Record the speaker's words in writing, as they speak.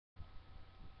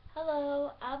Hello,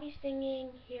 I'll be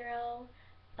singing Hero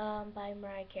by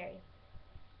Mariah Carey.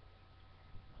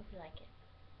 Hope you like it.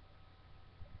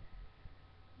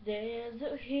 There's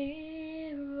a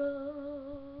hero.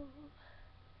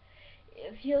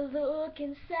 If you look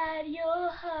inside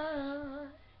your heart,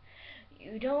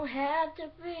 you don't have to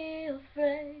be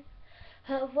afraid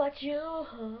of what you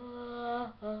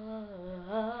heard.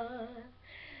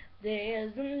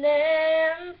 There's an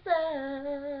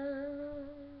answer.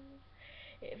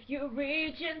 If you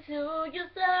reach into your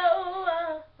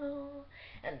soul,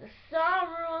 and the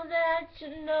sorrow that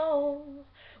you know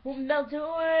will melt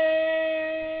away,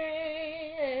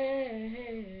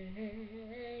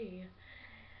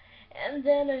 and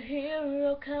then a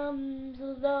hero comes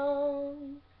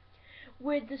along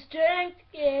with the strength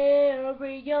to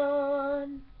carry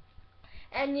on,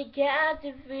 and your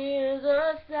captive fears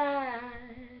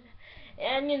aside,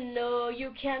 and you know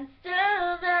you can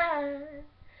survive.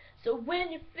 So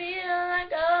when you feel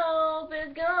like hope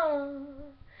is gone,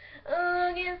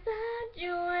 look inside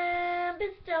you and be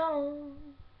strong,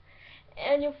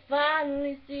 and you'll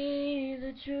finally see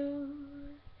the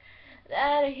truth,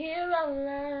 that a hero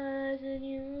lies in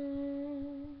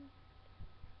you.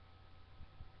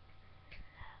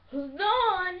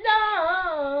 Lord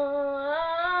knows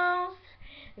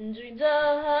dreams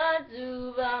are hard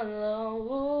to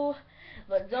follow,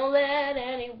 but don't let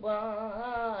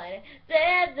anyone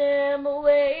set them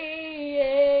away.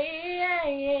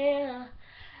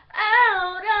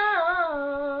 Hold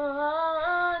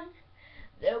on,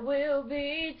 there will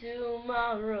be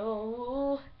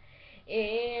tomorrow.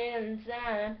 In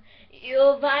time,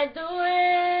 you'll find the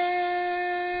way,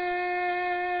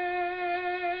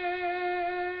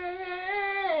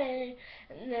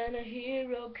 and then a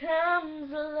hero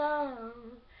comes along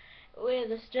with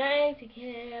the strength to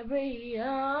carry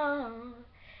on,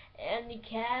 and your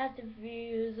captive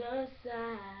fears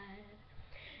aside,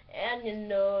 and you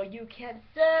know you can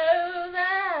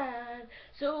survive.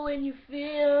 So when you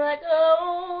feel like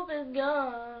hope is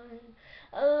gone,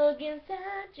 look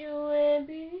inside you and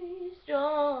be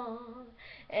strong,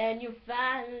 and you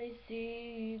finally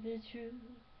see the truth,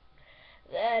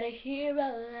 that a hero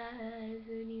lies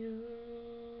in you.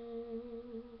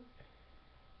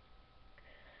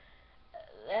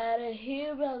 That a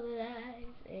hero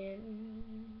lies in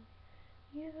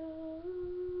you.